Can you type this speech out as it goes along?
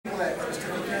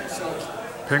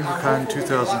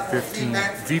PENGUICON2015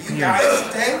 VPN.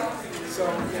 So,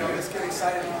 let's get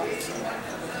excited about it. So,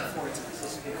 looking forward to this.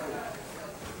 This will be cool.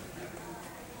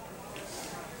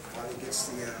 While he gets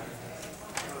the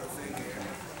other thing here.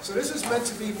 So this is meant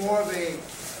to be more of a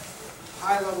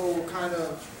high-level kind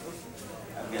of...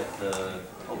 I've got the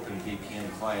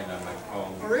OpenVPN client on my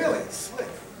phone. Oh, really? Slick.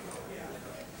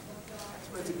 It's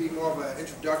meant to be more of an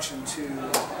introduction to, the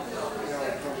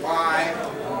why.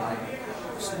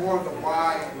 It's more of the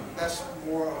why, and less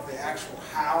more of the actual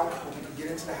how. When we can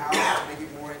get into the how to make it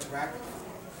more interactive.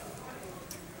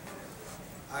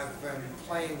 I've been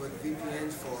playing with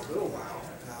VPNs for a little while,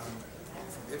 from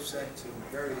IPSec to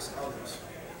various others,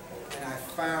 and I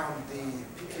found the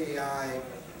PKI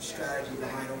strategy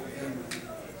behind OpenVPN to be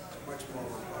much more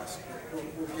robust. But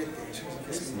we'll get there. As soon as we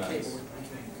get some cable, we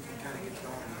can kind of get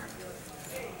going here.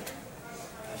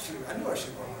 I knew I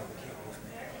should go on another cable.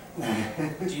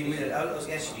 Do you need it? I was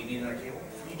asking, do you need another cable?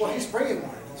 Well, he's bringing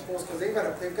one. He's supposed because they've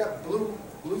got blue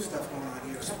stuff going on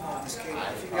here. Something on this cable.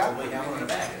 If you got way down on the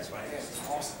back. That's right. Yeah, it's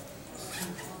awesome.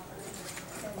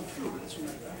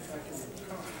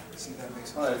 See that makes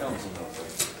sense. Oh, I don't know.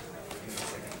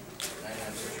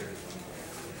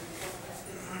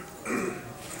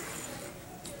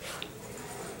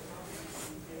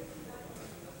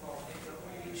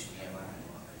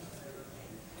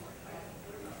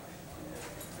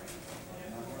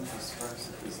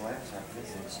 This laptop is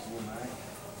HDMI.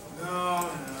 No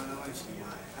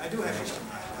HDMI. I do have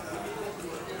HDMI, but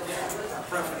our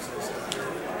preference is not to.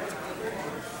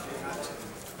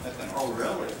 Oh,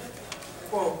 really?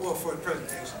 Well, for the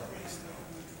presentation at least.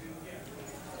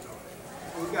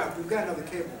 We've got another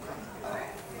cable coming.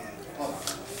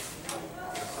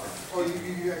 Oh,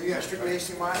 you got strictly HDMI? Is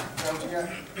that what you got? I do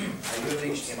have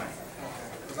HDMI. Okay.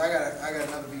 Because I got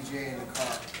another VGA in the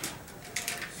car.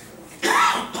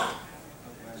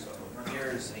 Here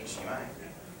is an HDMI.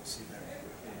 See that?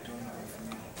 Doing nothing for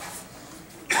me.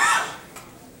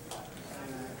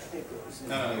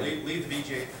 No, leave the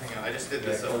VGA. Hang on, I just did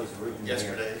this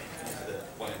yesterday. The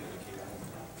one end of the cable.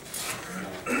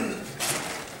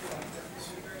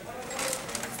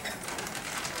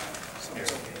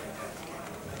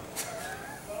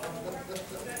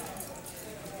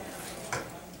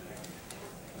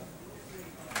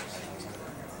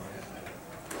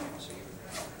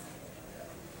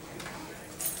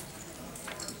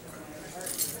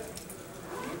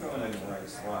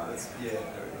 Slots. Yeah.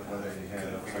 Whether you have,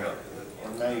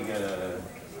 well, now you gotta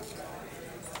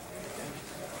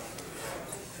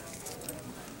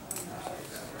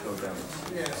go down.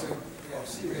 Yeah, so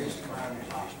see the HDMI.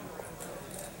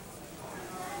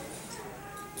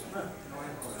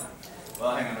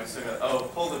 Well, hang on, I still got. Oh,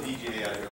 pull the VGA out of here.